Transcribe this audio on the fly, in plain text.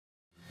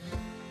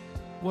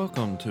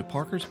Welcome to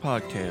Parker's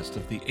podcast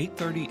of the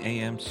 8:30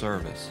 a.m.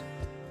 service.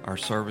 Our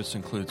service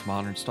includes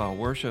modern-style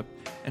worship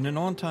and an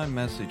on-time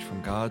message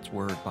from God's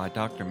Word by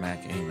Dr.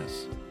 Mac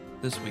Amos.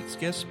 This week's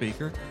guest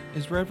speaker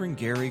is Reverend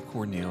Gary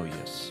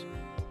Cornelius.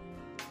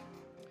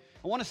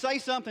 I want to say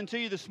something to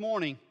you this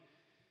morning.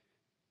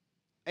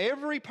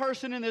 Every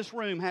person in this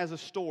room has a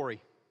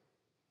story.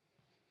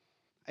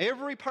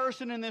 Every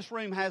person in this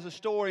room has a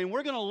story, and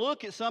we're going to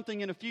look at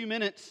something in a few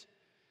minutes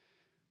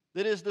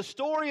that is the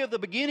story of the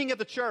beginning of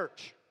the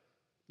church,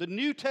 the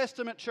New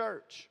Testament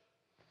church.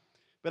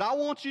 But I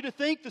want you to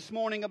think this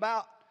morning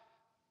about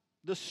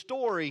the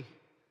story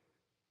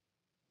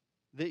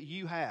that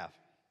you have.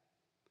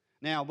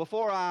 Now,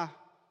 before I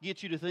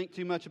get you to think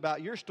too much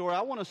about your story,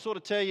 I want to sort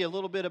of tell you a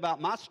little bit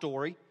about my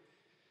story.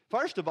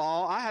 First of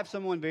all, I have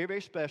someone very,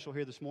 very special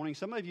here this morning.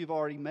 Some of you have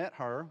already met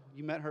her.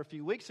 You met her a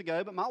few weeks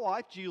ago, but my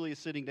wife, Julie, is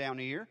sitting down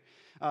here.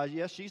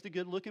 Yes, she's the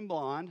good-looking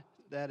blonde.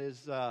 That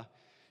is,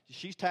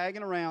 she's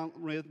tagging around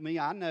with me.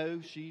 I know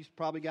she's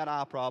probably got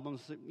eye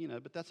problems,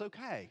 but that's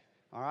okay.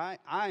 All right?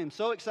 I am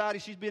so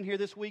excited. She's been here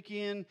this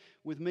weekend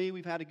with me.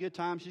 We've had a good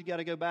time. She's got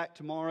to go back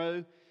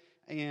tomorrow.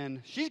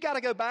 And she's got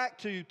to go back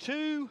to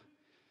two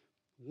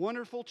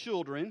wonderful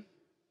children.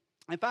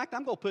 In fact,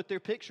 I'm going to put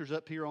their pictures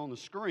up here on the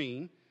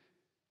screen.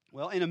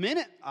 Well, in a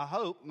minute, I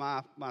hope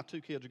my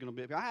two kids are going to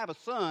be up here. I have a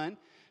son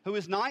who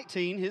is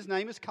 19. His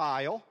name is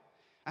Kyle.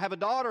 I have a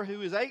daughter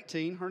who is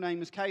 18. Her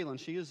name is Kaylin.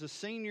 She is a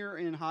senior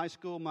in high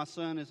school. My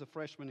son is a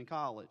freshman in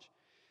college.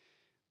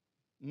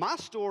 My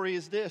story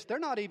is this. They're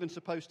not even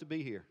supposed to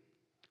be here.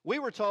 We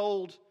were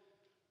told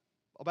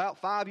about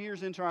 5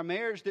 years into our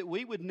marriage that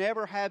we would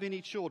never have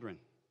any children.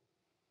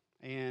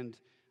 And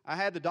I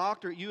had the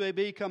doctor at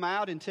UAB come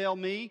out and tell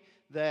me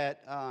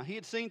that he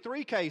had seen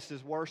 3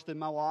 cases worse than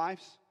my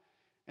wife's,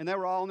 and they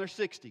were all in their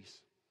 60s.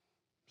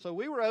 So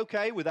we were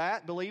okay with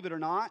that, believe it or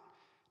not.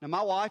 Now,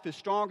 my wife is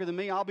stronger than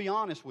me, I'll be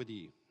honest with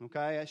you,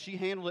 okay? She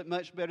handled it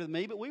much better than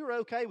me, but we were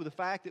okay with the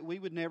fact that we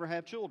would never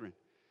have children.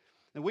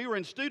 And we were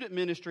in student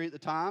ministry at the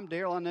time.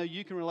 Daryl, I know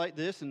you can relate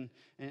this, and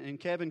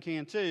Kevin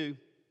can too.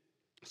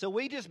 So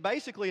we just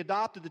basically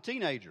adopted the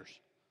teenagers.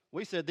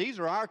 We said, these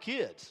are our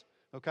kids,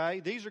 okay?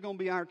 These are going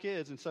to be our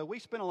kids. And so we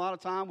spent a lot of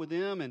time with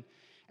them,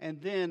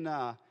 and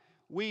then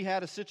we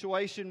had a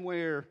situation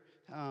where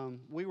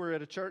we were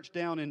at a church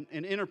down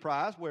in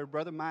Enterprise where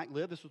Brother Mac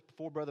lived. This was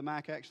before Brother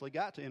Mac actually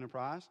got to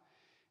Enterprise.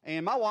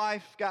 And my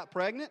wife got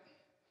pregnant,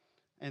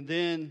 and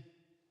then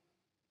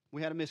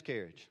we had a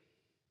miscarriage.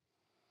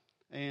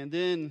 And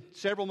then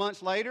several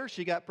months later,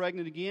 she got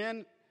pregnant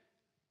again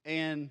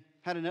and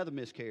had another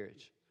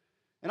miscarriage.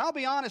 And I'll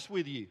be honest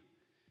with you,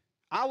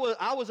 I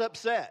was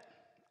upset.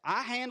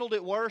 I handled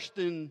it worse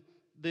than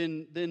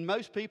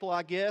most people,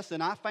 I guess,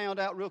 and I found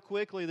out real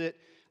quickly that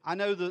I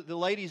know the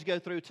ladies go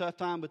through a tough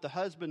time, but the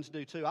husbands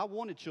do too. I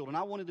wanted children.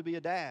 I wanted to be a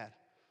dad.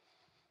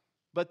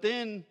 But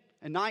then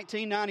in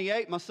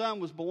 1998, my son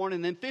was born,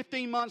 and then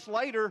 15 months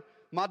later,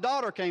 my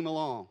daughter came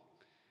along.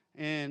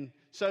 And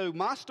so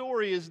my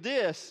story is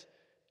this: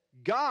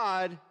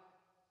 God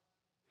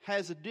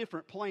has a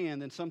different plan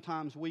than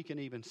sometimes we can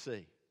even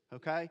see.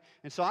 Okay?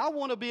 And so I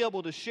want to be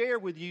able to share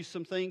with you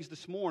some things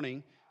this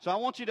morning. So I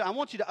want you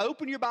to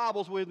open your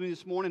Bibles with me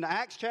this morning to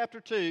Acts chapter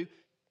 2.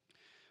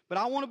 But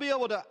I want to be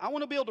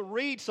able to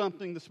read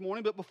something this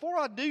morning. But before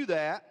I do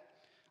that,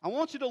 I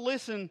want you to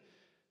listen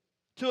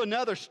to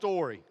another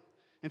story.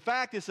 In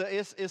fact, it's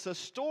a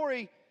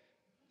story,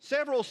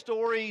 several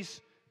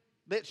stories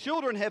that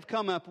children have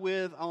come up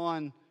with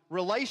on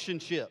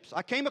relationships.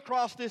 I came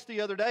across this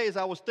the other day as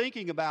I was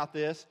thinking about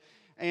this,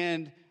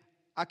 and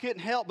I couldn't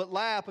help but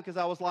laugh because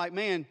I was like,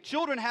 man,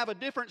 children have a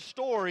different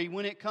story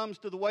when it comes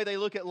to the way they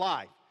look at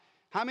life.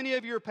 How many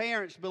of your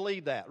parents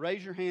believe that?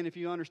 Raise your hand if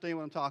you understand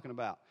what I'm talking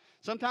about.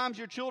 Sometimes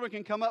your children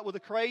can come up with the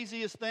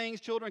craziest things.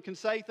 Children can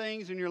say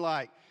things, and you're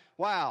like,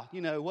 wow,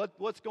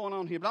 what's going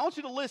on here? But I want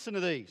you to listen to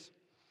these.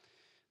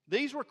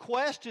 These were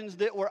questions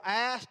that were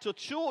asked to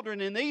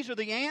children, and these are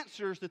the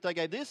answers that they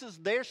gave. This is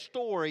their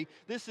story.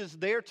 This is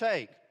their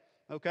take,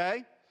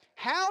 okay?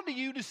 How do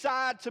you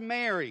decide to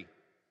marry?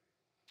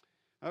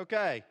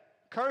 Okay,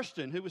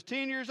 Kirsten, who was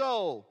 10 years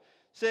old,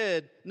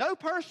 said, no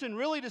person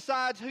really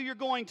decides who you're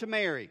going to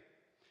marry.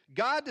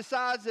 God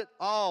decides it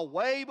all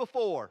way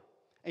before,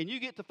 and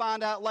you get to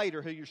find out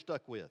later who you're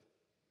stuck with.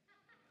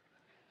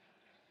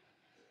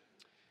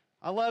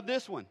 I love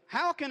this one.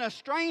 How can a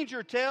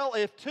stranger tell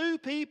if 2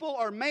 people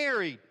are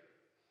married?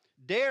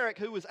 Derek,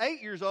 who was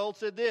 8 years old,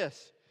 said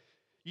this: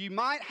 you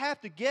might have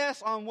to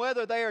guess on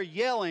whether they are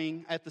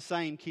yelling at the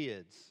same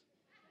kids.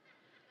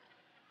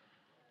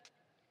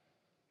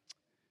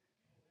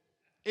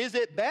 Is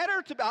it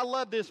better to... I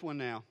love this one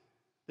now.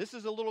 This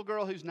is a little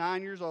girl who's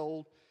 9 years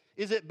old.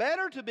 Is it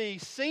better to be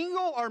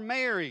single or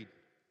married?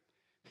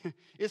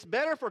 It's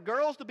better for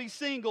girls to be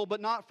single,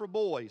 but not for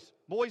boys.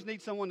 Boys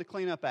need someone to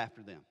clean up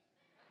after them.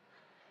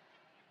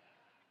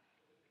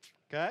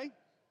 Okay?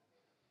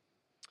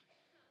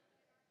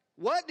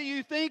 What do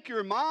you think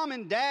your mom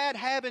and dad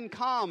have in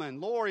common?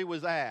 Lori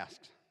was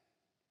asked.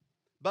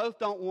 Both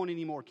don't want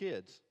any more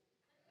kids.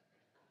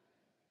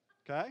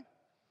 Okay?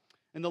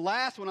 And the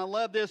last one, I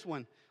love this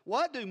one.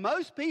 What do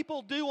most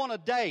people do on a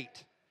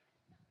date?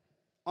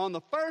 On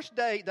the first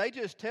date, they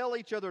just tell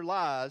each other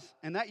lies,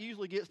 and that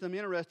usually gets them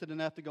interested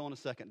enough to go on a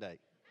second date.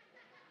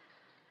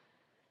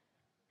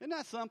 Isn't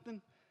that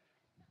something?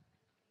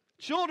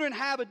 Children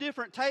have a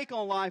different take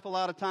on life a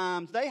lot of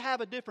times. They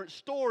have a different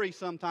story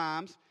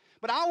sometimes.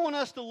 But I want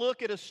us to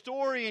look at a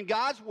story in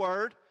God's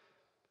Word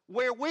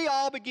where we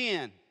all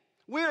begin.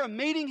 We're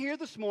meeting here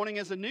this morning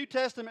as a New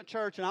Testament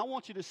church, and I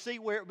want you to see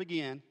where it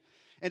began.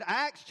 In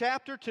Acts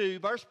chapter 2,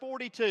 verse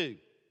 42, it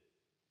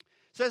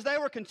says, they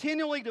were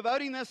continually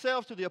devoting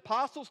themselves to the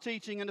apostles'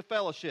 teaching and to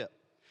fellowship,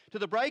 to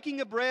the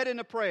breaking of bread and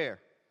to prayer.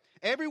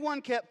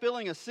 Everyone kept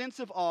feeling a sense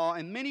of awe,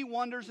 and many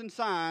wonders and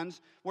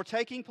signs were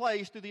taking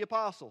place through the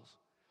apostles.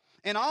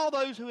 And all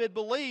those who had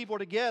believed were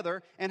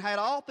together and had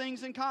all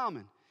things in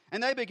common.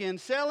 And they began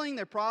selling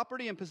their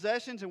property and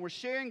possessions and were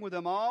sharing with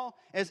them all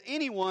as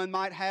anyone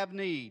might have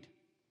need.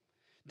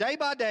 Day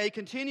by day,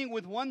 continuing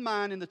with one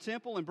mind in the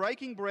temple and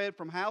breaking bread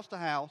from house to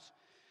house,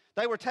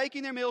 they were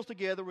taking their meals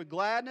together with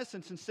gladness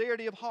and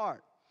sincerity of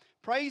heart,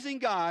 praising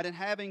God and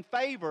having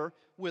favor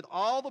with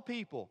all the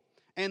people.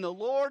 And the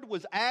Lord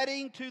was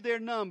adding to their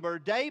number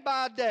day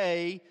by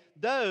day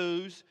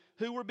those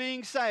who were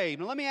being saved.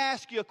 Now let me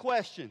ask you a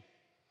question.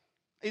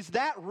 Is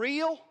that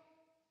real?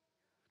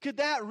 Could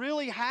that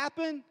really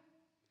happen?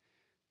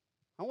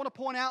 I want to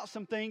point out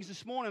some things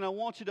this morning. I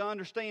want you to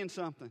understand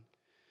something.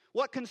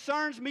 What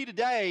concerns me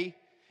today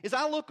is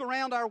I look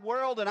around our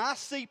world and I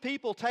see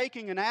people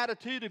taking an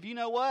attitude of, you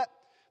know what?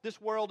 This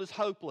world is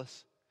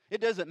hopeless. It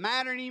doesn't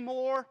matter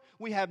anymore.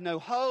 We have no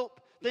hope.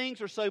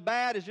 Things are so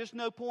bad, there's just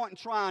no point in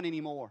trying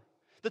anymore.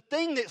 The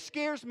thing that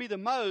scares me the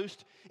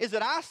most is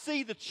that I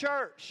see the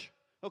church,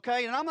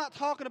 okay? And I'm not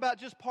talking about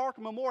just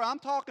Parker Memorial. I'm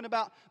talking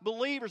about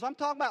believers. I'm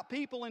talking about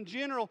people in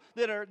general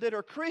that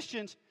are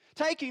Christians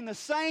taking the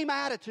same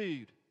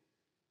attitude.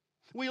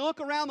 We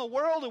look around the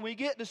world and we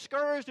get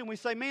discouraged and we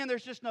say, man,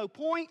 there's just no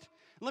point.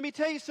 Let me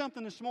tell you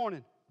something this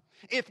morning.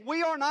 If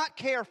we are not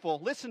careful,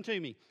 listen to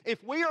me,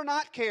 if we are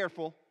not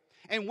careful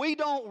and we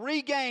don't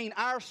regain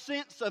our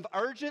sense of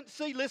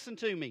urgency, listen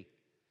to me,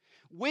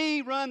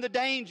 we run the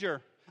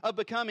danger of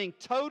becoming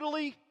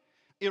totally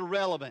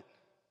irrelevant.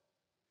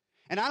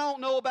 And I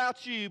don't know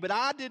about you, but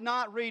I did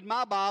not read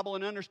my Bible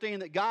and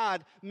understand that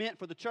God meant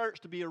for the church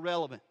to be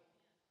irrelevant.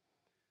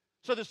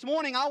 So this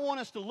morning I want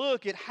us to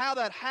look at how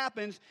that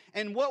happens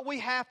and what we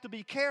have to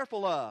be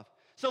careful of.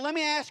 So let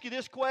me ask you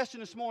this question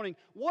this morning.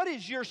 What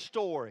is your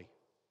story?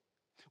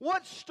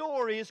 What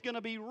story is going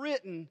to be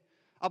written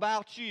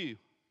about you?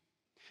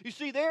 You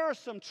see, there are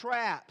some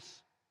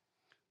traps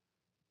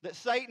that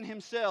Satan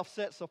himself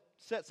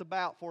sets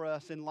about for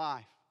us in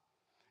life.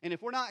 And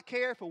if we're not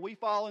careful, we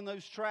fall in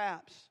those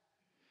traps,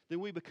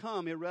 then we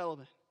become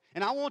irrelevant.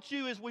 And I want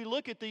you, as we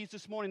look at these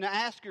this morning, to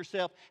ask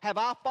yourself, have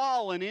I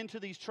fallen into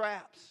these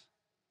traps?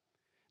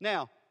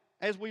 Now,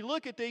 as we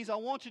look at these, I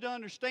want you to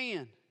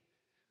understand,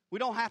 we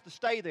don't have to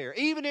stay there.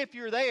 Even if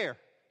you're there,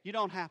 you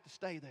don't have to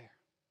stay there.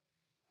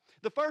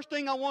 The first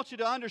thing I want you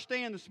to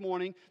understand this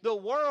morning, the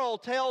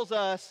world tells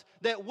us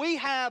that we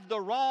have the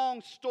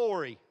wrong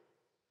story.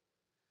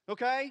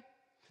 Okay?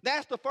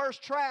 That's the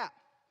first trap.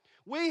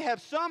 We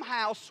have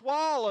somehow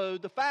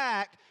swallowed the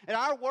fact in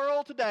our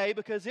world today,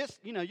 because it's,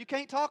 you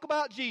can't talk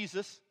about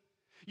Jesus.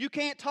 You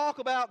can't talk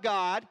about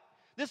God.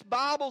 This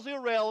Bible's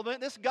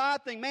irrelevant. This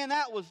God thing, man,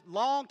 that was a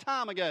long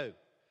time ago.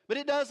 But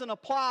it doesn't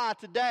apply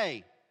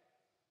today.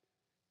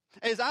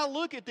 As I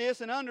look at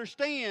this and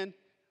understand,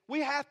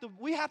 we have to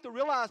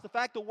realize the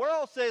fact the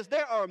world says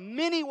there are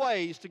many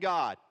ways to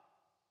God.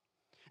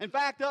 In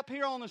fact, up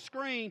here on the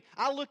screen,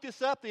 I looked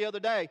this up the other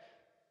day.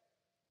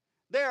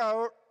 There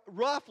are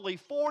roughly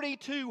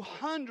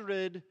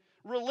 4,200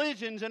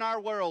 religions in our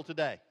world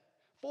today.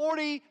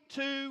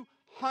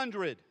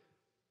 4,200.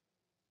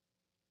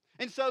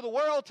 And so the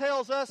world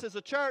tells us as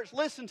a church,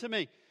 listen to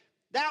me,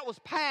 that was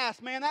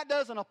past, man, that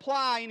doesn't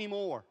apply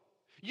anymore.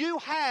 You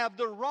have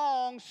the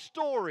wrong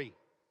story.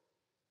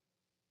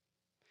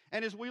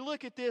 And as we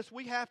look at this,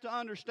 we have to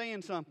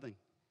understand something.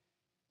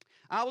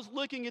 I was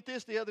looking at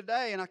this the other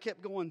day and I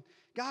kept going,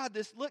 God,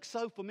 this looks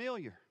so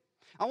familiar.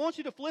 I want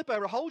you to flip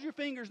over, hold your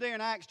fingers there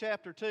in Acts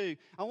chapter 2.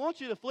 I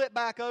want you to flip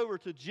back over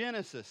to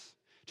Genesis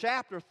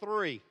chapter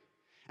 3.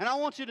 And I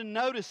want you to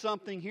notice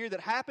something here that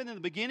happened in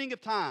the beginning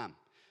of time.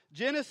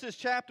 Genesis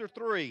chapter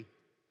 3.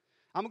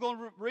 I'm going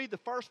to read the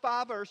first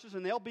 5 verses,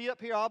 and they'll be up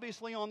here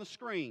obviously on the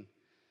screen.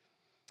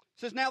 It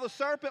says, now the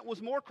serpent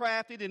was more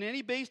crafty than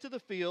any beast of the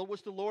field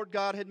which the Lord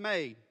God had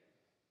made.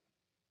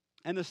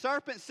 And the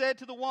serpent said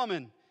to the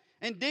woman,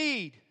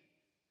 indeed,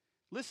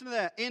 listen to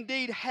that,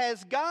 indeed,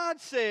 has God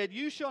said,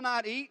 you shall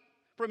not eat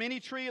from any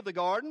tree of the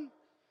garden?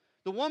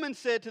 The woman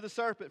said to the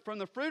serpent, from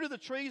the fruit of the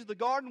trees of the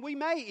garden we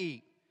may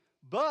eat,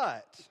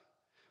 but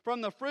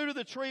from the fruit of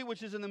the tree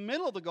which is in the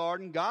middle of the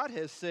garden, God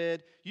has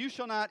said, you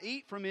shall not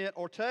eat from it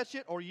or touch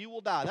it, or you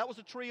will die. That was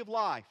the tree of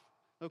life.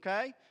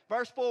 Okay?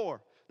 Verse 4.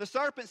 The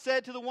serpent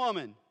said to the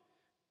woman,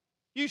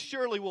 You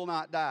surely will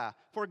not die.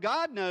 For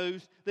God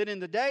knows that in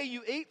the day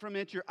you eat from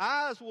it, your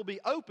eyes will be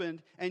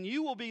opened, and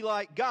you will be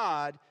like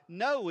God,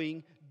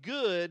 knowing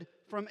good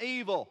from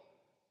evil.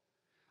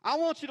 I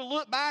want you to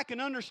look back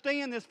and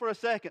understand this for a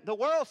second. The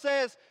world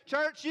says,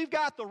 church, you've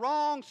got the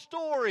wrong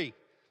story.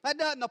 That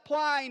doesn't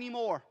apply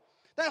anymore.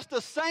 That's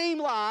the same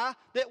lie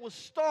that was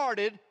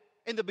started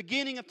in the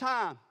beginning of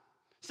time.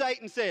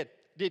 Satan said,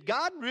 did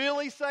God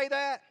really say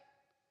that?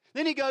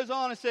 Then he goes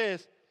on and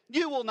says,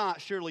 you will not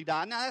surely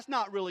die. Now, that's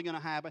not really going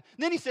to happen.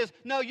 And then he says,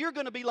 no, you're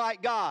going to be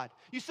like God.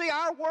 You see,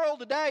 our world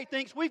today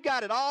thinks we've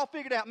got it all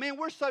figured out. Man,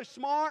 we're so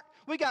smart.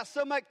 We got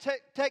so much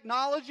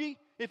technology,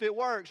 if it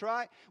works,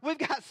 right? We've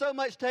got so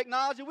much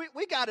technology.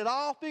 We got it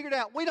all figured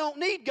out. We don't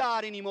need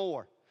God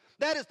anymore.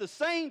 That is the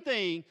same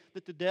thing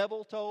that the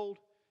devil told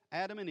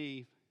Adam and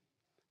Eve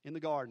in the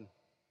garden.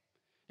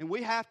 And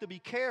we have to be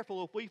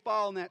careful if we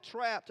fall in that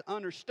trap to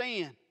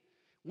understand.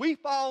 We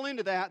fall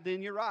into that,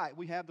 then you're right.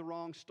 We have the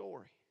wrong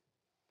story.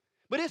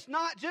 But it's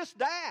not just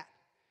that.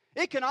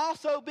 It can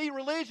also be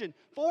religion.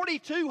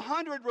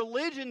 4,200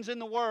 religions in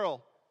the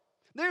world.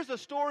 There's a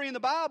story in the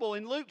Bible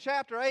in Luke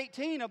chapter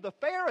 18 of the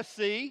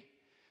Pharisee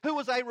who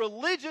was a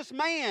religious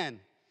man.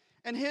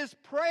 And his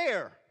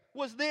prayer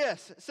was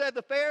this. It said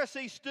the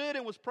Pharisee stood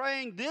and was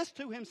praying this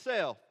to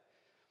himself.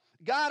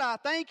 God, I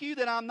thank you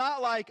that I'm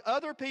not like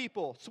other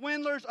people,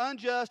 swindlers,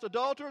 unjust,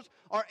 adulterers,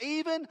 or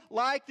even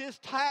like this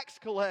tax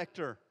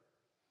collector.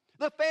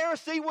 The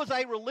Pharisee was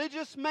a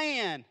religious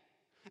man.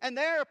 And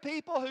there are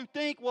people who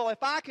think, well,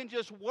 if I can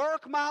just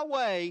work my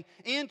way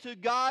into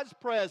God's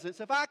presence,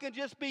 if I can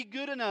just be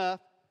good enough,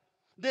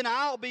 then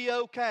I'll be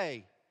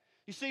okay.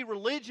 You see,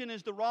 religion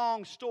is the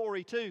wrong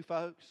story too,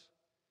 folks.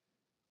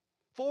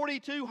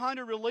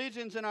 4,200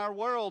 religions in our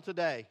world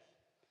today.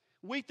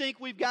 We think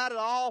we've got it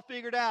all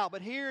figured out,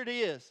 but here it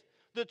is.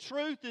 The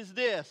truth is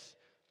this.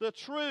 The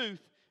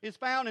truth is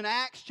found in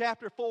Acts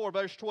chapter 4,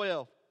 verse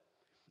 12.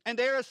 And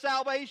there is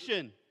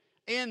salvation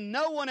in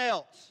no one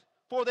else.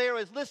 For there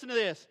is, listen to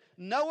this,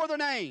 no other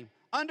name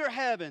under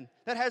heaven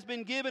that has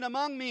been given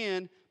among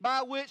men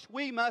by which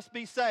we must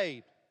be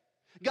saved.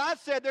 God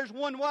said there's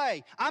one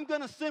way. I'm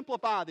going to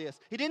simplify this.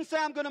 He didn't say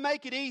I'm going to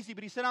make it easy,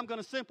 but he said I'm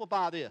going to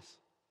simplify this.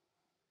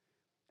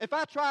 If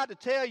I tried to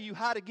tell you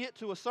how to get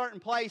to a certain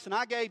place and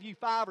I gave you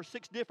 5 or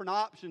 6 different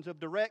options of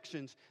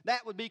directions,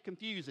 that would be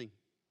confusing.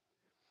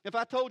 If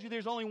I told you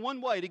there's only one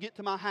way to get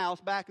to my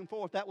house back and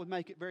forth, that would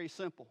make it very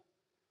simple.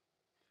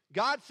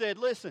 God said,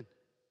 listen,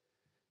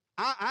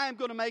 I am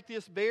going to make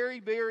this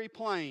very, very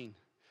plain.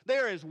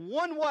 There is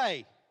one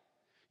way.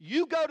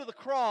 You go to the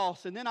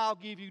cross and then I'll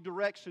give you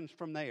directions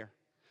from there.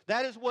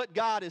 That is what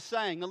God is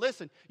saying. Now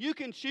listen, you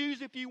can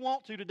choose if you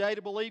want to today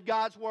to believe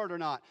God's word or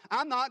not.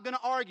 I'm not going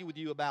to argue with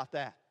you about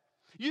that.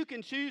 You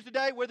can choose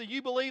today whether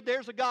you believe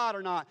there's a God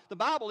or not. The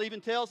Bible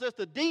even tells us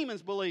the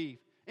demons believe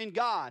in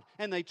God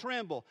and they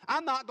tremble.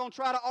 I'm not going to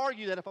try to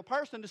argue that. If a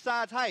person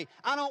decides, hey,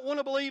 I don't want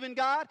to believe in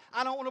God,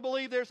 I don't want to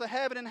believe there's a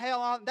heaven and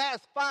hell,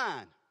 that's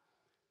fine.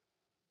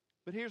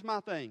 But here's my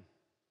thing.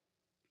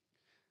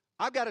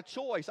 I've got a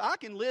choice. I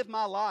can live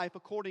my life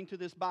according to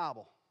this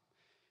Bible.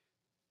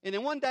 And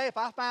then one day if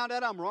I found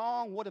out I'm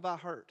wrong, what have I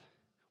hurt?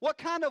 What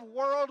kind of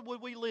world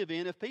would we live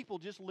in if people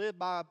just lived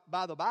by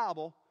the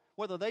Bible,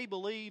 whether they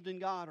believed in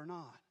God or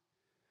not?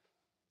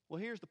 Well,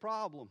 here's the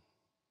problem.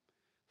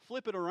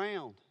 Flip it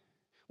around.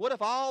 What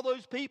if all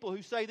those people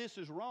who say this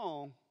is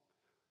wrong,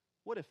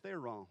 what if they're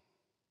wrong?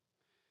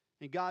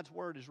 And God's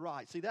word is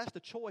right. See, that's the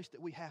choice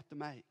that we have to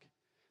make.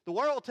 The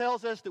world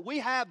tells us that we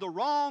have the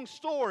wrong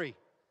story.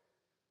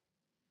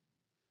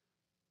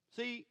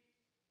 See,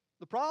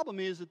 the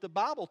problem is that the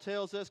Bible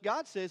tells us,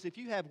 God says, if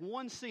you have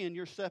one sin,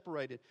 you're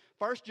separated.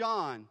 1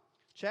 John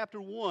chapter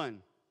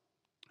 1,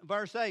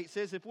 verse 8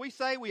 says, if we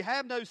say we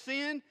have no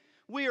sin,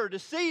 we are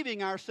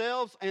deceiving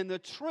ourselves and the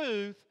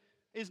truth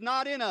is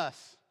not in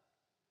us.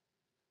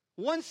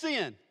 One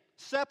sin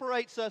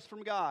separates us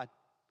from God.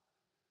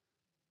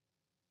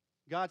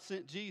 God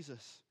sent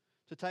Jesus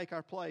to take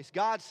our place.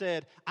 God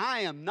said,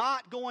 I am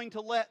not going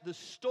to let the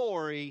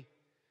story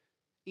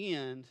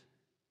end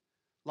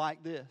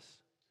like this.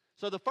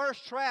 So the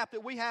first trap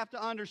that we have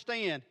to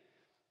understand,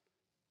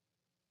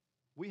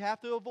 we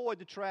have to avoid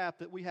the trap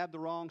that we have the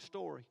wrong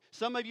story.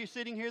 Some of you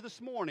sitting here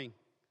this morning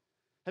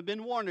have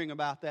been wondering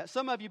about that.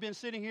 Some of you have been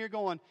sitting here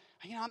going,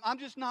 I'm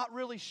just not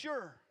really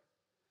sure.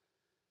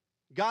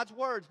 God's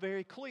word's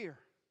very clear.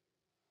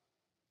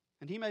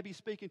 And He may be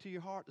speaking to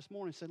your heart this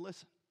morning and said,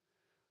 listen,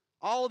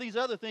 all of these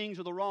other things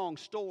are the wrong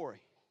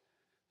story.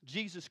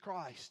 Jesus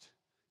Christ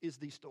is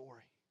the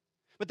story.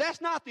 But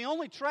that's not the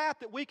only trap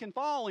that we can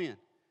fall in.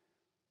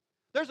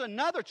 There's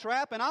another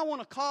trap, and I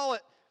want to call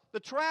it the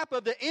trap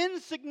of the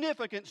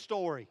insignificant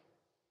story.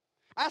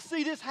 I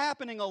see this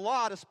happening a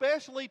lot,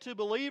 especially to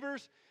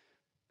believers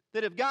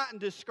that have gotten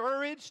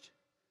discouraged.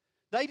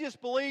 They just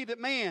believe that,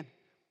 man,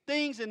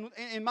 things in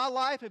my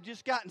life have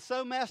just gotten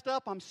so messed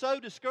up. I'm so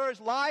discouraged.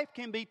 Life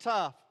can be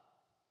tough.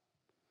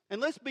 And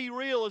let's be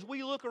real, as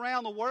we look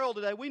around the world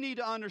today, we need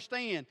to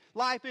understand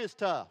life is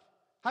tough.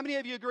 How many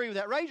of you agree with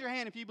that? Raise your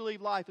hand if you believe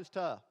life is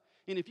tough.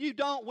 And if you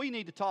don't, we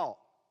need to talk.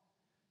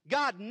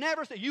 God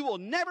never said, you will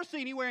never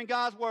see anywhere in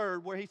God's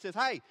Word where He says,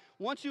 hey,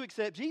 once you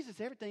accept Jesus,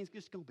 everything's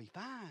just going to be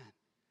fine.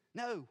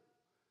 No.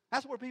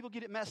 That's where people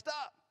get it messed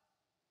up.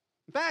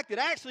 In fact, it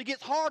actually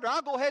gets harder.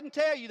 I'll go ahead and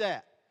tell you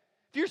that.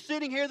 If you're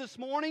sitting here this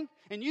morning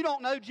and you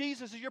don't know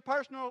Jesus as your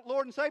personal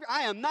Lord and Savior,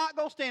 I am not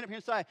going to stand up here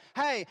and say,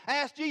 hey,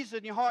 ask Jesus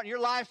in your heart and your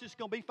life's just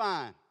going to be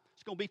fine.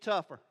 It's going to be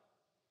tougher.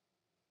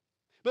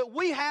 But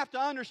we have to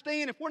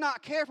understand, if we're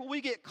not careful, we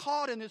get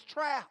caught in this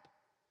trap.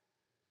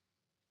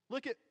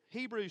 Look at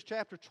Hebrews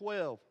chapter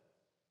 12.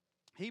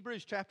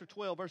 Hebrews chapter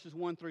 12, verses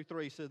 1 through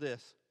 3 says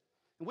this.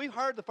 And we've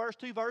heard the first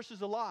two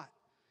verses a lot.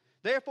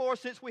 Therefore,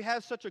 since we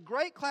have such a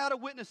great cloud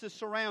of witnesses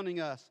surrounding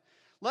us,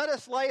 let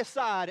us lay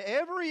aside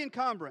every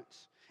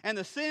encumbrance and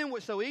the sin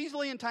which so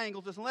easily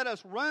entangles us, and let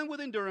us run with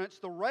endurance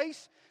the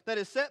race that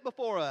is set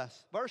before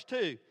us. Verse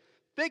 2,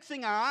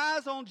 fixing our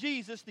eyes on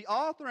Jesus, the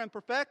author and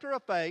perfecter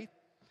of faith,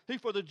 who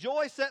for the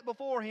joy set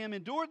before Him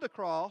endured the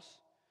cross,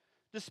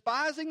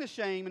 despising the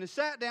shame, and has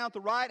sat down at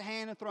the right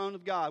hand of the throne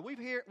of God.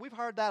 We've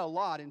heard that a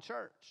lot in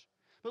church.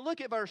 But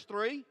look at verse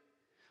 3.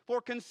 For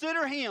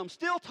consider Him,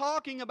 still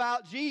talking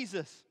about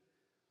Jesus,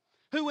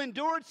 who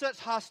endured such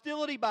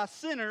hostility by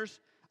sinners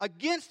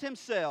against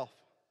Himself,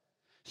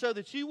 so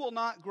that you will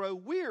not grow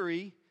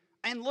weary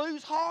and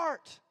lose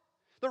heart.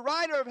 The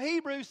writer of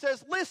Hebrews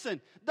says,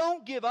 listen,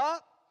 don't give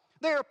up.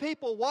 There are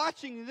people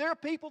watching you. There are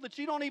people that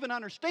you don't even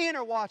understand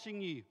are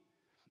watching you.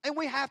 And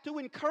we have to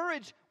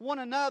encourage one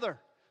another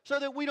so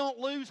that we don't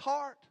lose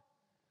heart.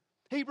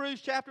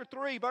 Hebrews chapter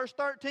 3, verse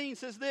 13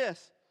 says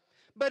this,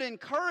 but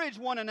encourage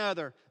one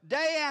another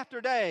day after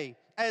day,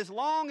 as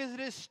long as it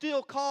is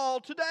still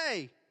called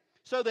today,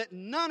 so that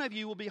none of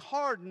you will be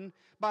hardened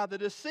by the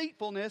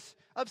deceitfulness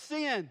of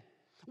sin.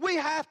 We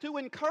have to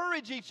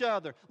encourage each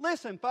other.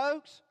 Listen,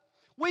 folks,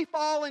 we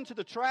fall into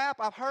the trap.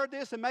 I've heard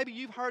this, and maybe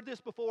you've heard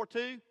this before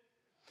too,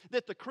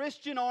 that the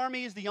Christian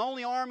army is the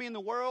only army in the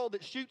world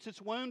that shoots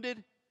its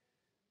wounded.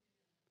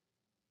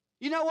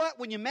 You know what?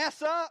 When you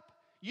mess up,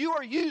 you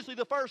are usually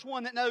the first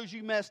one that knows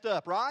you messed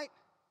up, right?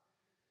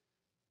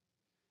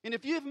 And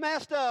if you've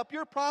messed up,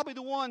 you're probably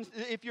the ones,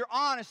 if you're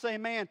honest,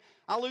 saying, man,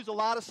 I lose a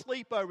lot of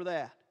sleep over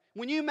that.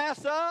 When you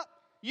mess up,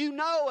 you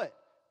know it.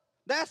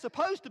 That's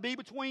supposed to be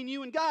between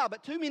you and God.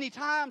 But too many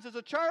times as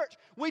a church,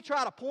 we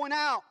try to point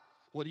out,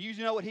 well, do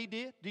you know what he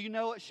did? Do you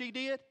know what she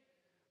did?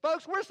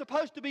 Folks, we're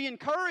supposed to be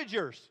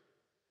encouragers.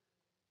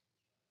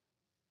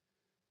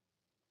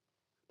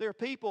 There are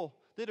people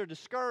that are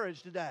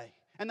discouraged today,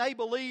 and they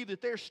believe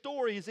that their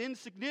story is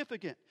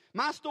insignificant.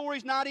 My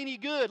story's not any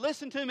good.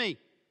 Listen to me.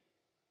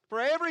 For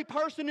every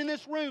person in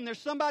this room, there's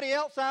somebody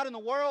else out in the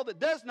world that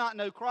does not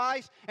know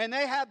Christ, and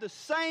they have the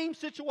same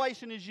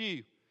situation as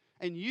you.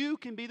 And you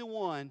can be the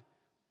one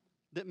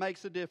that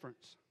makes a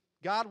difference.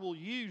 God will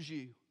use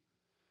you.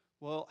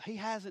 Well, He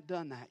hasn't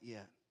done that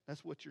yet.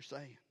 That's what you're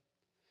saying.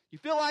 You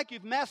feel like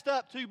you've messed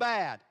up too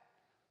bad.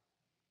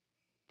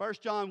 1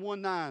 John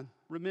 1:9.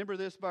 Remember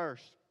this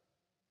verse.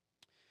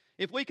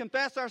 If we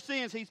confess our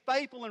sins, He's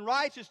faithful and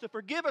righteous to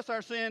forgive us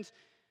our sins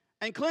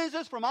and cleanse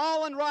us from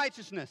all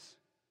unrighteousness.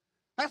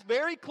 That's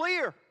very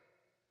clear.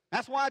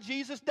 That's why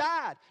Jesus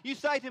died. You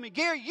say to me,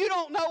 Gary, you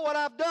don't know what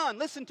I've done.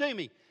 Listen to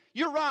me.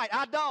 You're right,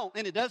 I don't,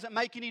 and it doesn't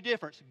make any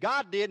difference.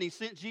 God did, and He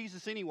sent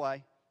Jesus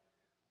anyway.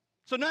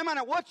 So no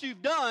matter what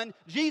you've done,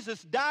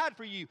 Jesus died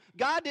for you.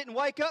 God didn't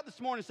wake up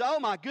this morning and say, oh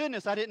my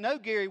goodness, I didn't know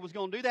Gary was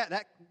going to do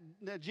that.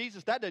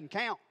 Jesus, that doesn't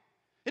count.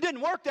 It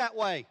didn't work that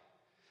way.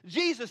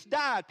 Jesus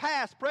died,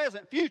 past,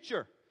 present,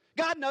 future.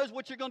 God knows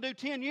what you're going to do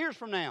 10 years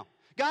from now.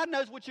 God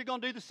knows what you're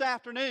going to do this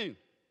afternoon.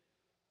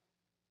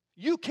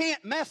 You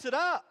can't mess it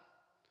up.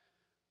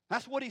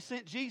 That's what He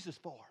sent Jesus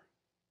for.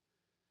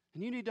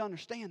 And you need to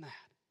understand that.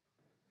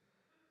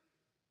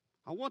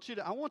 I want you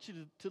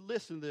to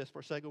listen to this for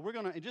a second. We're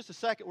going to, in just a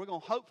second,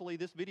 hopefully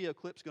this video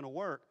clip's going to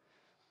work.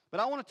 But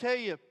I want to tell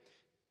you,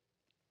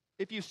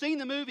 if you've seen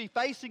the movie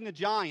Facing the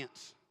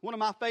Giants, one of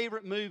my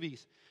favorite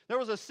movies, there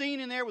was a scene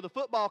in there with a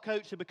football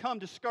coach who had become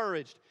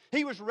discouraged.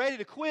 He was ready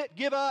to quit,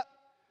 give up.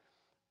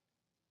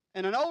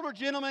 And an older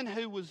gentleman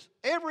who was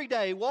every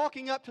day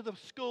walking up to the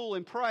school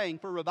and praying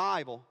for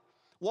revival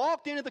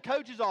walked into the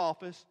coach's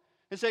office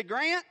and said,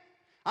 Grant,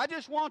 I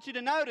just want you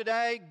to know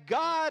today,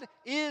 God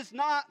is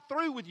not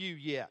through with you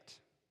yet.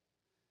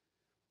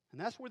 And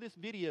that's where this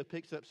video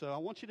picks up. So I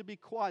want you to be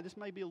quiet. This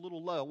may be a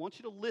little low. I want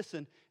you to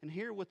listen and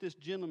hear what this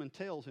gentleman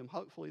tells him.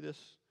 Hopefully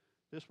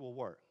this will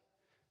work.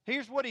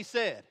 Here's what he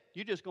said.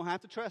 You're just going to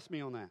have to trust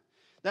me on that.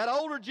 That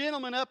older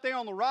gentleman up there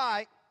on the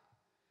right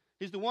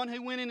is the one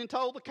who went in and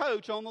told the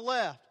coach on the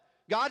left,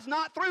 God's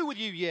not through with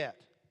you yet.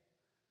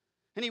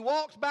 And he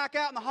walks back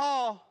out in the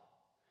hall.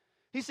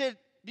 He said,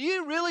 do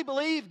you really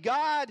believe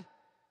God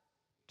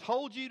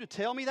told you to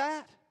tell me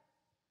that?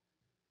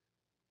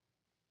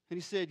 And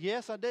he said,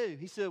 yes, I do.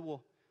 He said,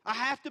 well, I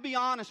have to be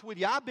honest with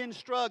you. I've been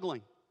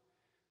struggling.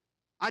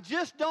 I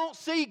just don't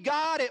see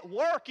God at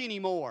work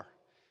anymore.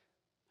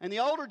 And the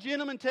older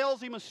gentleman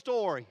tells him a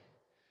story.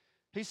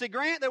 He said,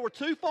 Grant, there were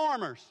two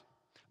farmers.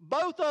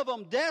 Both of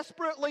them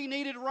desperately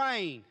needed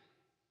rain.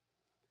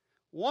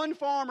 One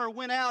farmer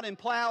went out and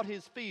plowed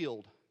his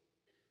field.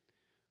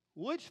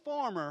 which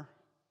farmer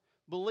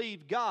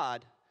believed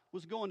God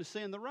was going to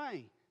send the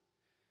rain?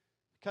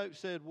 The coach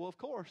said, well, of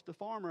course, the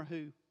farmer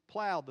who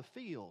plowed the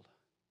field.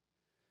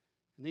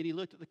 And then he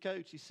looked at the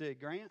coach. He said,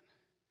 Grant,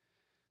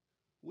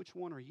 which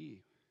one are you?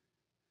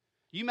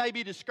 You may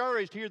be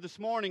discouraged here this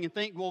morning and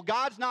think, well,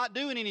 God's not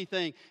doing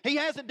anything. He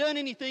hasn't done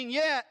anything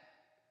yet.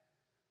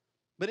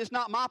 But it's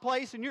not my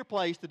place and your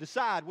place to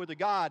decide whether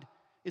God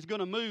is going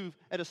to move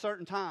at a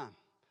certain time.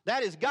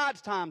 That is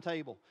God's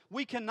timetable.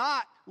 We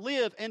cannot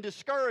live in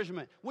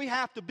discouragement. We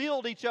have to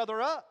build each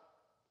other up.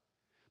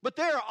 But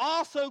there are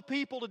also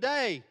people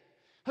today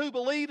who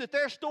believe that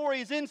their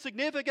story is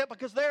insignificant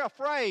because they're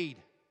afraid.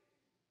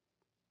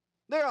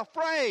 They're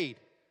afraid.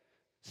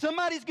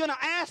 Somebody's going to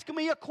ask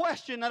me a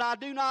question that I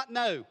do not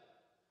know.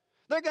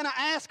 They're going to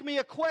ask me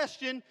a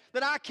question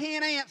that I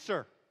can't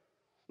answer.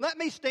 Let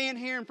me stand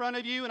here in front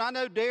of you, and I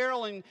know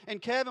Daryl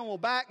and Kevin will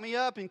back me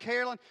up, and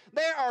Carolyn.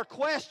 There are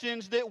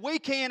questions that we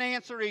can't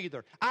answer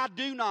either. I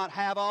do not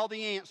have all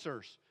the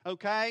answers,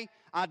 okay?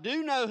 I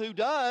do know who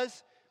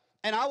does,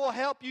 and I will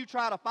help you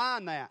try to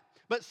find that.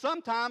 But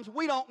sometimes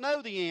we don't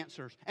know the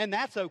answers, and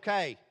that's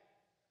okay.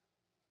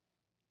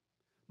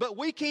 But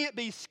we can't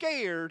be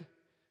scared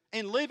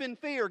and live in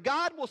fear.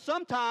 God will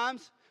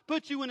sometimes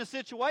put you in a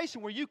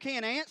situation where you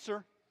can't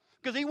answer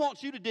because He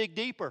wants you to dig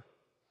deeper.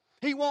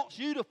 He wants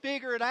you to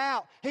figure it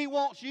out. He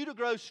wants you to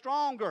grow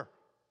stronger.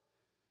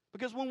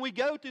 Because when we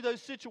go through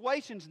those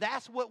situations,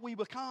 that's what we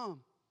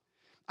become.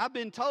 I've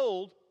been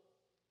told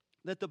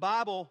that the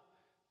Bible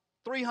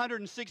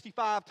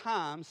 365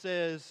 times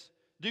says,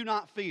 do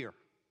not fear.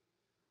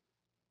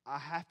 I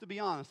have to be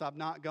honest, I've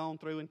not gone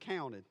through and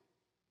counted,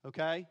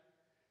 okay?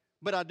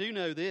 But I do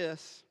know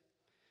this.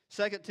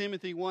 2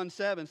 Timothy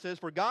 1:7 says,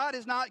 for God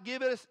has not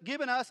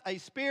given us a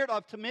spirit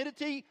of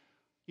timidity.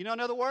 You know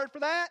another word for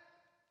that?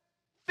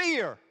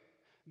 Fear.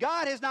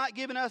 God has not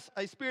given us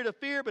a spirit of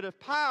fear, but of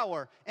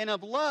power and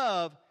of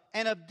love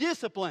and of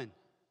discipline.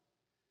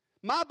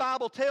 My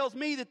Bible tells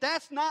me that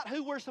that's not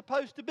who we're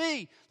supposed to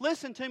be.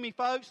 Listen to me,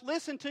 folks.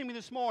 Listen to me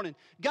this morning.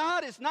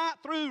 God is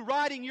not through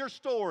writing your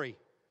story.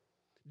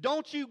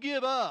 Don't you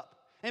give up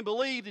and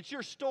believe that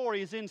your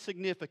story is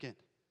insignificant.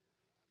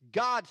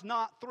 God's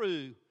not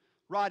through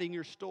writing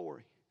your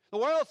story. The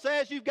world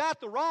says you've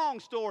got the wrong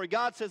story.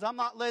 God says, I'm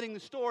not letting the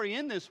story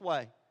end this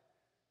way.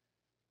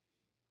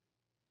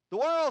 The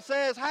world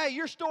says, hey,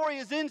 your story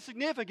is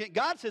insignificant.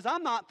 God says,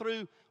 I'm not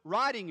through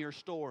writing your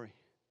story.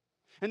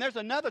 And there's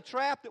another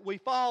trap that we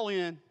fall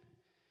in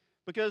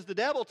because the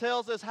devil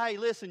tells us, hey,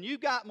 listen, you've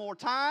got more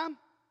time.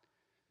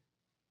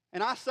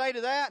 And I say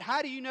to that,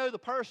 how do you know the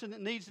person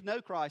that needs to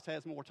know Christ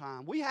has more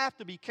time? We have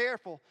to be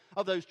careful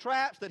of those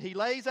traps that he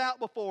lays out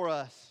before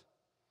us.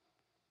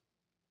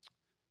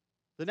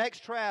 The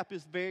next trap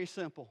is very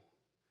simple.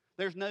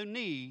 There's no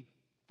need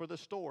for the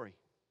story.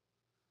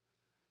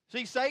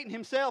 See, Satan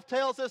himself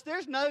tells us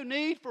there's no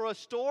need for a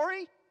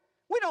story.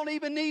 We don't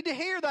even need to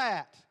hear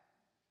that.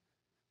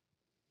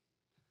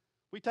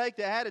 We take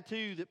the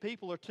attitude that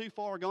people are too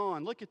far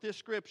gone. Look at this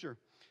scripture,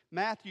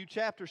 Matthew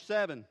chapter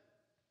 7,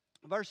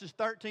 verses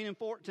 13 and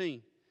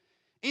 14.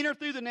 Enter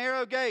through the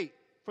narrow gate,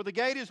 for the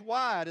gate is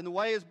wide and the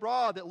way is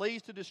broad that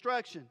leads to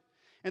destruction.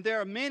 And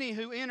there are many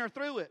who enter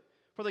through it.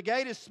 For the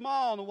gate is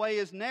small and the way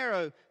is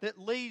narrow that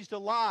leads to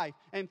life,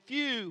 and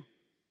few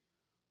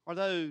are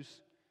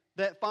those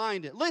that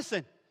find it.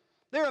 Listen,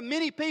 there are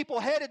many people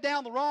headed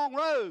down the wrong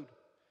road.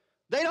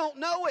 They don't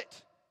know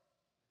it.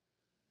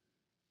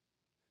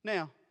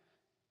 Now,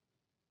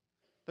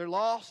 they're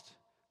lost.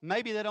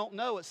 Maybe they don't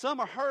know it. Some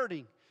are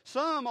hurting.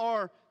 Some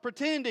are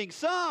pretending.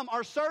 Some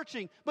are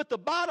searching. But the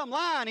bottom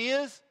line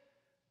is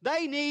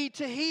they need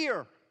to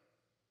hear.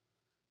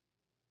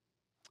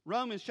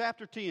 Romans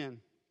chapter 10,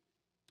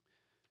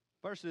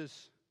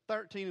 verses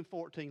 13 and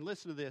 14.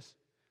 Listen to this.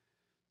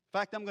 In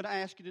fact, I'm going to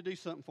ask you to do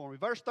something for me.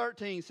 Verse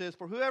 13 says,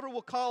 for whoever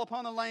will call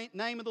upon the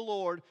name of the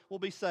Lord will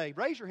be saved.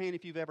 Raise your hand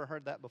if you've ever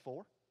heard that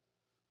before.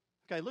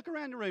 Okay, look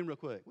around the room real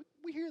quick.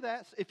 We hear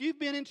that. If you've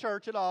been in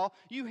church at all,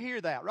 you hear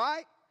that,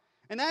 right?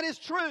 And that is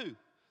true.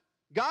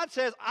 God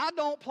says, I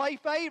don't play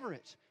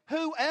favorites.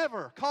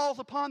 Whoever calls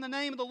upon the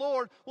name of the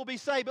Lord will be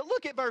saved. But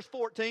look at verse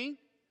 14.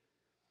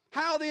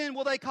 How then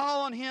will they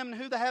call on him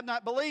who they have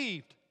not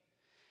believed?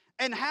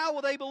 And how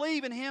will they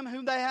believe in him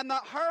whom they have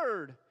not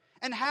heard?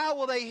 And how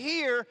will they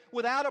hear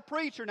without a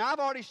preacher? Now, I've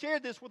already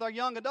shared this with our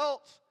young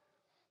adults.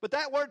 But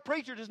that word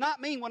preacher does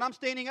not mean what I'm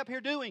standing up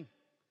here doing.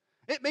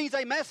 It means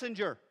a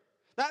messenger.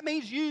 That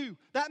means you.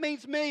 That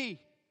means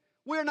me.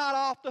 We're not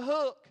off the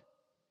hook.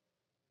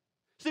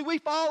 See, we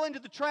fall into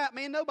the trap.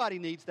 Man, nobody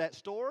needs that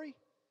story.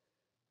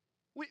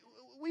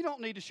 We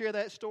don't need to share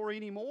that story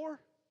anymore.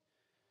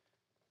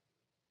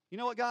 You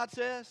know what God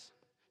says?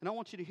 And I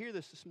want you to hear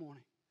this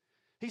morning.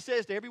 He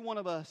says to every one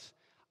of us,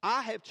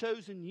 I have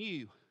chosen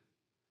you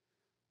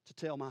to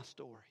tell my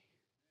story.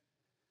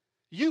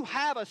 You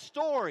have a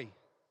story.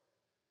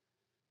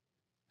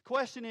 The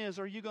question is,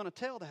 are you going to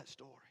tell that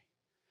story?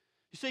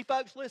 You see,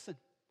 folks, listen.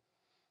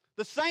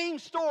 The same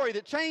story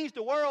that changed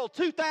the world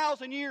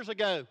 2,000 years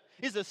ago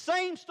is the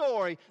same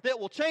story that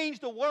will change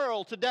the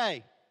world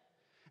today.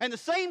 And the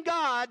same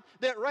God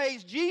that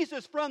raised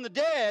Jesus from the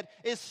dead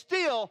is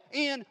still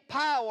in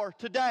power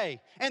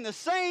today. And the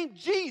same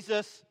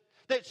Jesus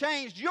that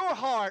changed your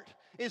heart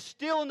is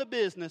still in the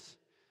business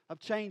of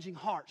changing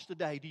hearts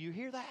today. Do you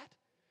hear that?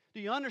 Do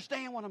you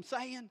understand what I'm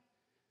saying?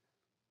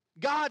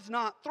 God's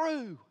not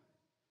through.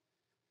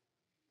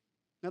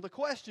 Now the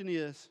question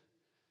is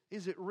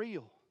it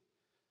real?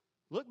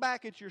 Look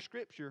back at your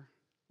scripture.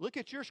 Look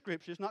at your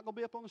scripture. It's not going to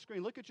be up on the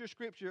screen. Look at your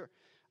scripture,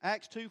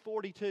 Acts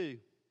 2:42,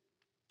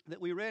 that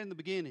we read in the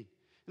beginning.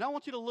 And I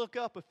want you to look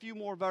up a few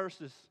more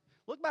verses.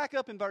 Look back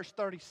up in verse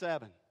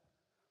 37.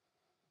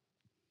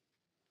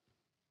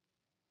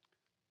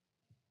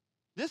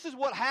 This is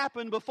what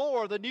happened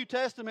before the New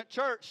Testament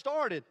church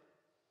started.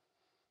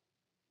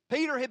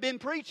 Peter had been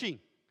preaching.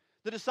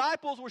 The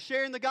disciples were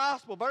sharing the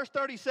gospel. Verse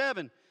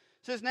 37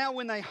 says, now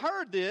when they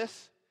heard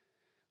this,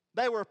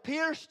 they were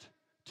pierced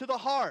to the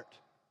heart.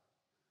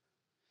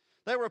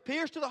 They were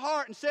pierced to the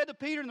heart and said to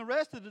Peter and the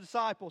rest of the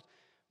disciples,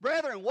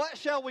 brethren, what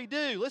shall we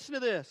do? Listen to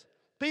this.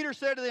 Peter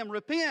said to them,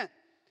 repent,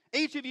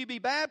 each of you be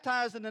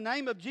baptized in the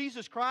name of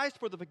Jesus Christ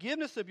for the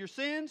forgiveness of your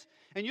sins,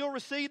 and you'll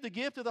receive the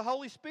gift of the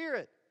Holy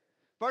Spirit.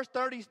 Verse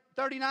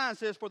 39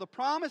 says, for the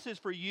promise is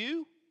for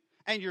you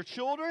and your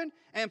children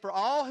and for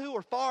all who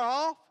are far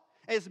off,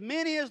 as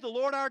many as the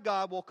Lord our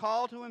God will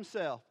call to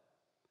himself.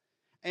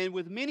 And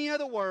with many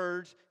other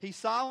words, he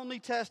solemnly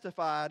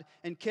testified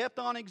and kept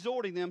on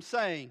exhorting them,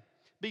 saying,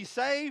 be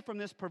saved from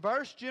this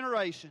perverse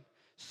generation.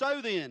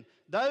 So then,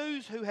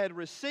 those who had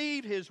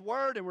received his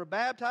word and were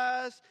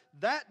baptized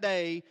that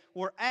day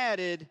were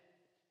added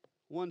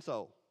one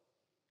soul.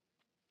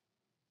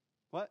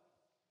 What?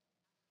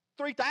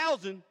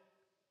 3,000?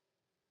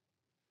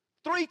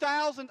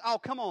 3,000? Oh,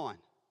 come on.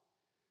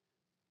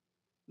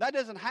 That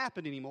doesn't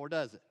happen anymore,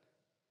 does it?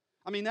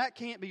 I mean, that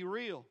can't be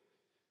real.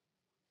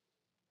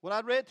 What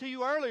I read to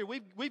you earlier,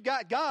 we've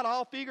got God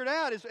all figured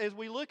out as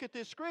we look at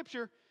this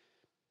scripture.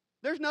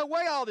 There's no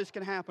way all this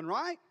can happen,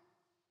 right?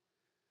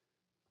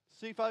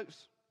 See,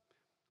 folks,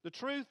 the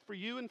truth for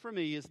you and for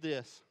me is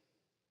this.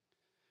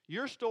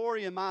 Your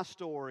story and my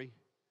story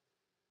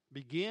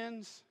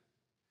begins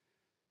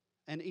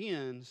and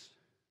ends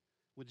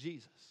with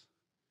Jesus.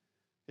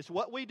 It's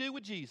what we do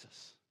with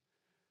Jesus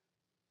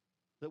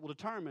that will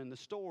determine the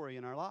story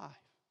in our life.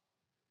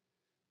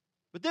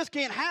 But this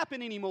can't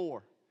happen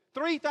anymore.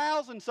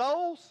 3,000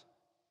 souls?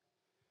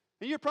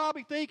 And you're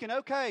probably thinking,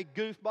 okay,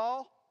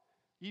 goofball,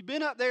 you've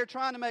been up there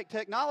trying to make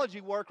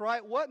technology work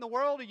right. What in the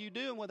world are you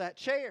doing with that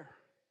chair?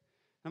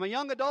 Now, my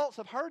young adults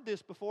have heard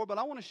this before, but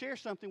I want to share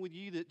something with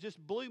you that just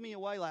blew me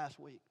away last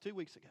week, 2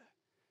 weeks ago.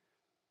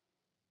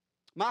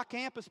 My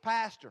campus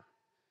pastor,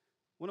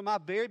 one of my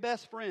very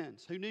best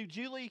friends, who knew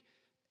Julie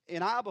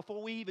and I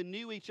before we even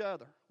knew each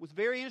other, was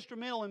very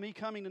instrumental in me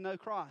coming to know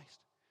Christ.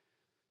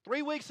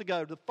 3 weeks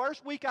ago, the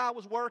first week I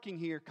was working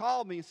here,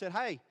 called me and said,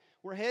 hey,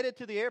 we're headed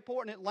to the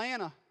airport in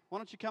Atlanta. Why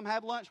don't you come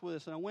have lunch with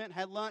us? And I went and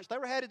had lunch. They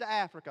were headed to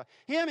Africa.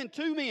 Him and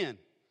 2 men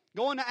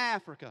going to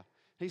Africa.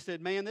 He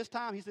said, man, this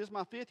time, he said, this is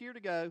my 5th year to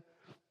go.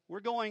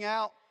 We're going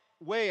out,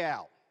 way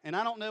out. And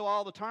I don't know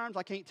all the terms.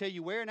 I can't tell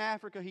you where in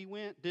Africa he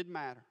went. Didn't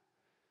matter.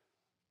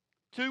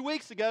 2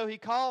 weeks ago, he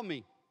called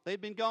me.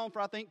 They'd been gone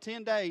for, I think,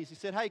 10 days. He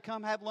said, hey,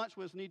 come have lunch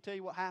with us. I need to tell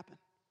you what happened.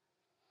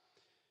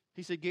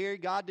 He said, Gary,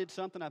 God did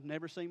something I've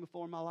never seen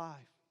before in my life.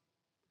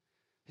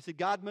 He said,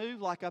 God moved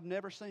like I've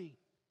never seen.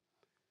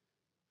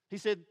 He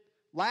said,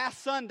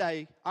 last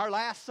Sunday, our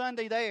last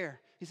Sunday there,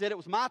 he said it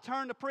was my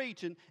turn to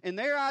preach. And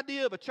their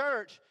idea of a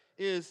church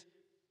is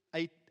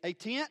a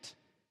tent,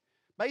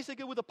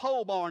 basically with a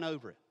pole barn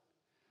over it.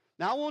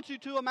 Now, I want you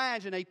to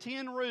imagine a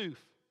tin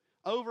roof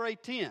over a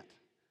tent,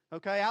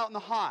 okay, out in the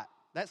hot.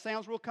 That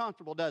sounds real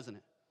comfortable, doesn't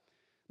it?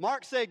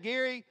 Mark said,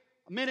 Gary,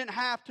 a minute and a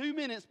half, 2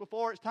 minutes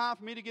before it's time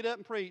for me to get up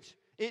and preach,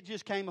 it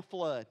just came a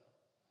flood.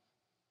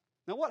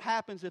 Now, what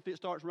happens if it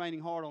starts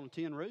raining hard on a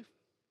tin roof?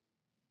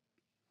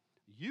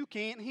 You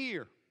can't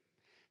hear.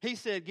 He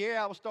said, Gary,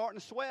 I was starting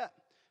to sweat.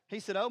 He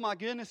said, oh my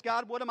goodness,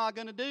 God, what am I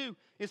going to do?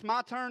 It's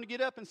my turn to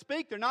get up and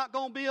speak. They're not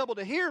going to be able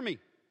to hear me.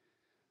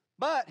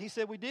 But, he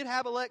said, we did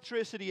have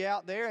electricity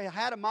out there. I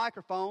had a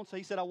microphone. So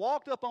he said, I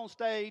walked up on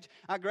stage.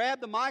 I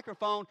grabbed the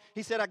microphone.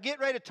 He said, I get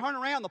ready to turn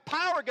around. The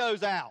power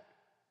goes out.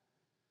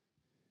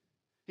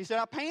 He said,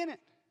 I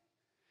panicked.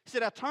 He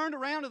said, I turned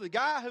around to the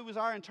guy who was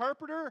our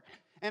interpreter.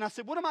 And I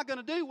said, what am I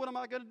going to do? What am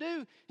I going to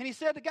do? And he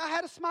said, the guy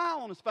had a smile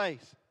on his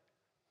face.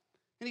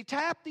 And he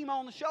tapped him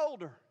on the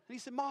shoulder. And he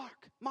said,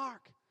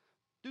 Mark,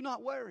 do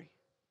not worry.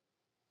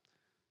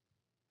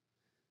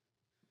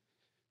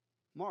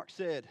 Mark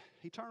said,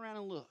 he turned around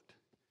and looked,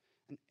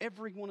 and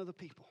every one of the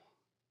people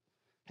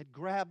had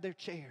grabbed their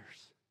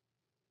chairs,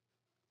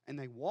 and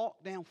they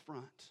walked down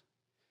front,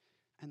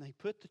 and they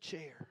put the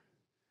chair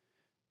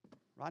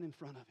right in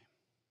front of him.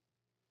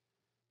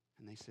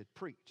 And they said,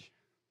 preach.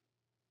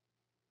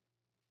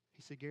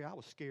 He said, Gary, I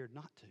was scared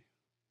not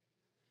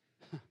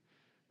to.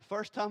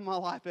 First time in my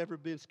life ever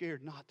been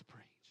scared not to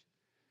preach.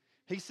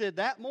 He said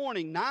that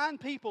morning, 9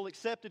 people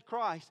accepted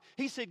Christ.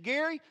 He said,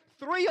 Gary,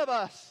 3 of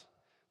us,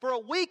 for a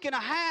week and a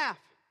half,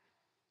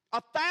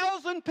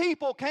 1,000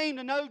 people came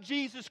to know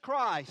Jesus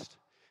Christ.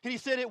 And he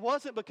said, it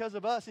wasn't because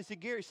of us. He said,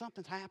 Gary,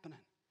 something's happening.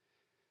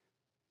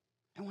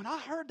 And when I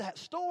heard that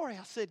story,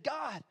 I said,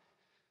 God,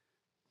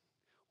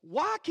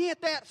 why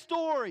can't that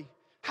story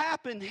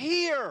happen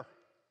here?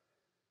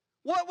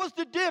 What was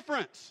the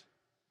difference?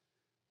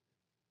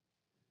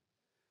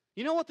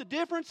 You know what the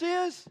difference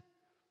is?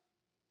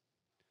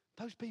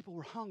 Those people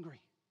were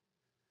hungry.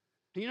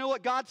 And you know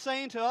what God's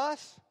saying to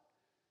us?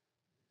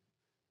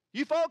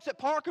 You folks at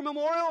Parker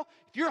Memorial,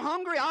 if you're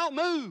hungry, I'll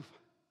move.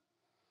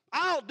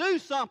 I'll do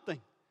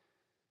something.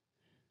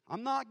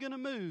 I'm not going to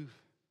move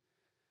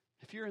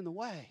if you're in the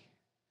way.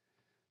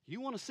 You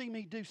want to see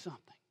me do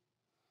something,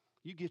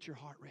 you get your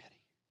heart ready.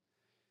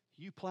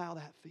 You plow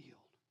that field.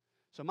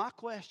 So my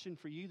question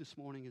for you this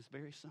morning is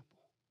very simple.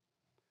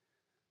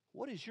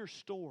 What is your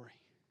story?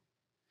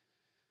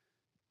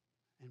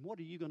 And what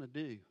are you going to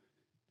do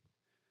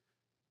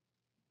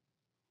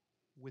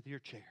with your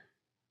chair?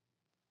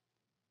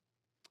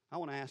 I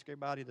want to ask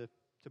everybody to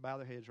bow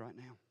their heads right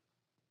now.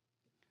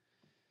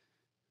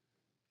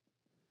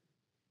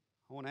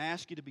 I want to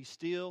ask you to be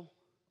still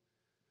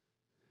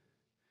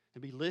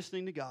and be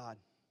listening to God.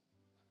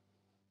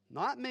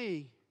 Not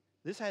me.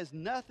 This has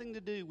nothing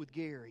to do with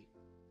Gary.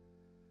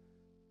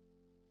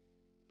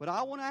 But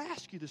I want to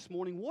ask you this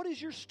morning, what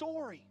is your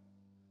story?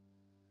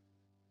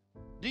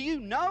 Do you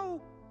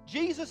know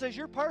Jesus as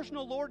your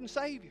personal Lord and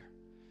Savior?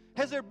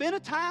 Has there been a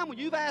time when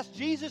you've asked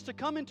Jesus to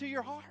come into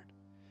your heart?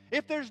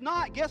 If there's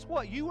not, guess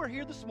what? You are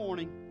here this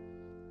morning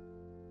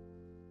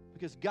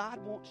because God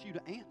wants you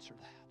to answer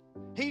that.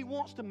 He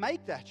wants to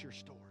make that your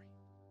story.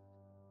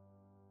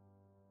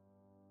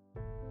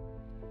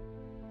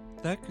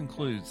 That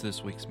concludes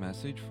this week's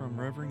message from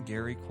Reverend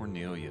Gary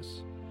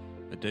Cornelius.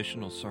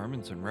 Additional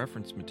sermons and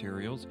reference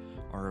materials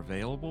are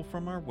available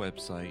from our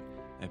website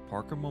at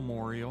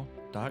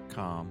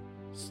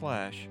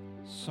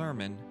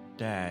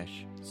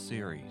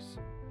parkermemorial.com/sermon-series.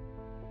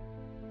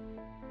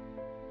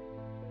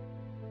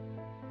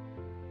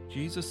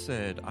 Jesus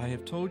said, I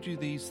have told you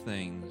these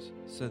things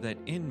so that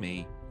in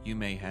me you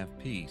may have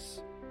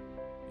peace.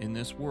 In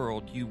this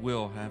world you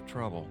will have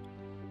trouble.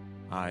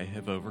 I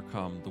have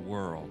overcome the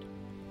world.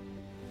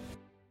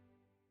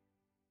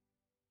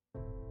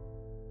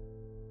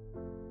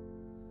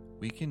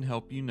 We can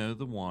help you know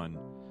the one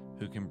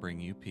who can bring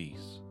you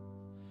peace.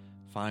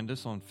 Find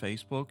us on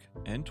Facebook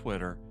and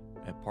Twitter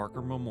at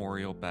Parker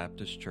Memorial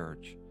Baptist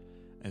Church,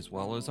 as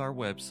well as our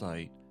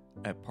website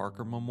at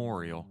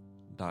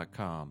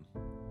parkermemorial.com.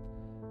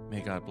 May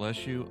God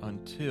bless you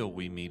until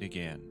we meet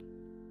again.